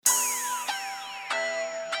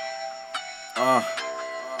6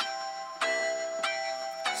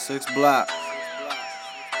 block.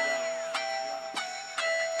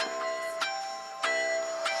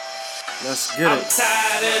 Let's get it. I'm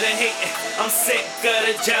tired of the hating, I'm sick of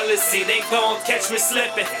the jealousy. They gon' catch me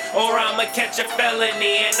slipping, or I'ma catch a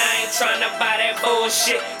felony. And I ain't tryna buy that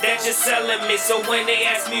bullshit that you're selling me. So when they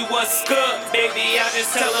ask me what's good, baby, I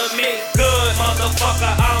just tell them me good.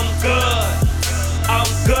 Motherfucker, I'm good. I'm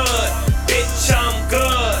good. Bitch, I'm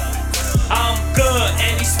good. I'm good.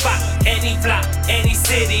 Any spot, any block, any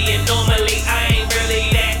city. And normally I ain't really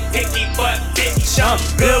that picky, but bitch, I'm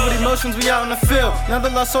good. Deal with emotions, we out in the field. Another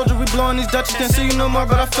lost soldier, we blowing these Dutchies. Can't see you no more,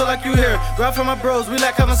 but I feel like you here. Grab for my bros, we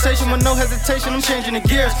lack conversation with no hesitation. I'm changing the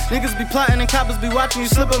gears. Niggas be plotting and coppers be watching you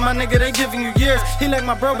slip up, my nigga. They giving you years. He like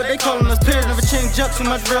my bro, but they calling us peers. Never change up, too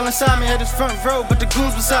much real inside me. Had this front row, but the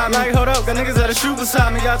goons beside me. Like, hold up, got niggas at a shoe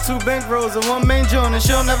beside me. Got 2 bank rolls and 1 main joint, and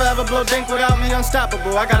she'll never ever blow dink without me.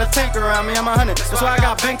 Unstoppable. I got a tank around me. I'm 100. That's why I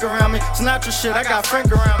got bank around me. It's natural shit. I got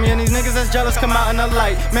Frank around me, and these niggas that's jealous come out in the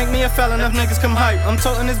light. Make me a felon if niggas come hype. I'm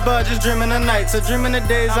toting this bud, just dreaming the nights. So dreaming the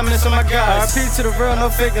days I'm missing my guys. RP to the real, no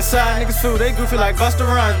fake inside. Niggas fool, they goofy like Busta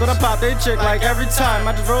Rhymes, but I pop they chick like every time.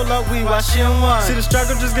 I just roll up weed while she unwind. See the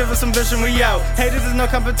struggle, just give us some vision, we out. Haters is no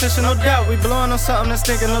competition, no doubt. We blowing on something that's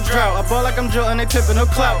stinking, no drought. I ball like I'm Joe and they pippin', no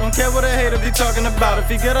clout. Don't care what a hater be talking about. If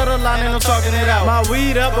he get out of line, ain't no talking it out. My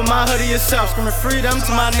weed up, but my hoodie is out. Screaming freedom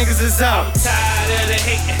to my niggas is out. I'm tired of the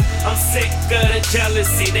hating, I'm sick of the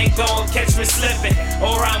jealousy. They gon' catch me slipping,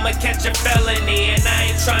 or I'ma catch a felony. And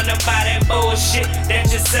I ain't tryna buy that bullshit that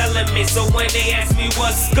you're selling me. So when they ask me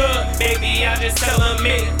what's good, baby, I just tell them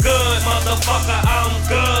it good. Motherfucker, I'm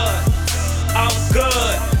good. I'm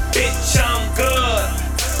good. Bitch, I'm good.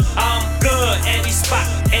 I'm good. Any spot,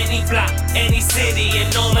 any block, any city.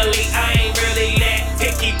 And normally I ain't really that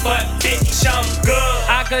picky, but bitch, I'm good.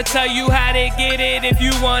 I could tell you how to get it if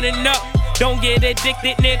you wanna know. Don't get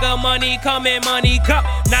addicted, nigga, money coming, money go.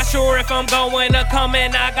 Not sure if I'm going to come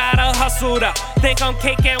in, I gotta hustle though. Think I'm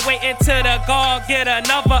caking, waiting till the God get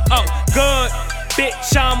another, oh, good.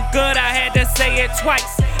 Bitch, I'm good, I had to say it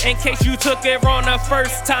twice. In case you took it wrong the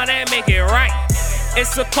first time, that make it right.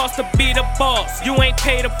 It's a cost to be the boss, you ain't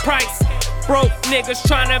pay the price. Broke niggas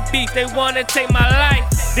tryna beef, they wanna take my life.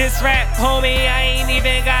 This rap, homie, I ain't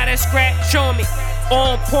even got a scratch on me.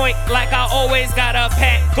 On point, like I always got a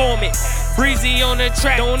pack on me. Breezy on the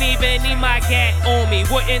track, don't even need my gat on me.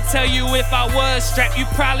 Wouldn't tell you if I was strapped, you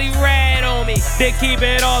probably rat on me. They keep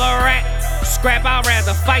it all a rap, scrap, I'd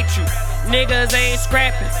rather fight you. Niggas ain't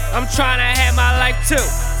scrapping, I'm tryna have my life too.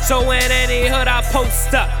 So in any hood I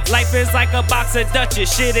post up, life is like a box of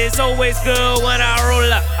Dutchess. Shit is always good when I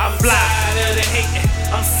roll up. I'm tired of the hating,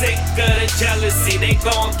 I'm sick of the jealousy. They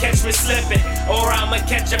gon' catch me slipping, or I'ma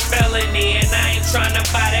catch a felony. And I ain't tryna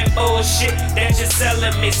buy that bullshit that you're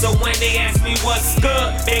selling me. So when they ask me what's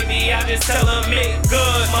good, baby, I just tell them it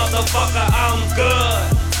good. Motherfucker, I'm good.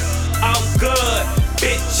 I'm good.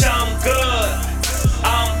 Bitch, I'm good.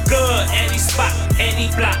 I'm good. Any spot, any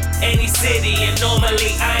block, any city. And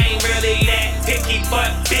normally I ain't really that picky, but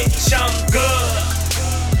bitch, I'm good.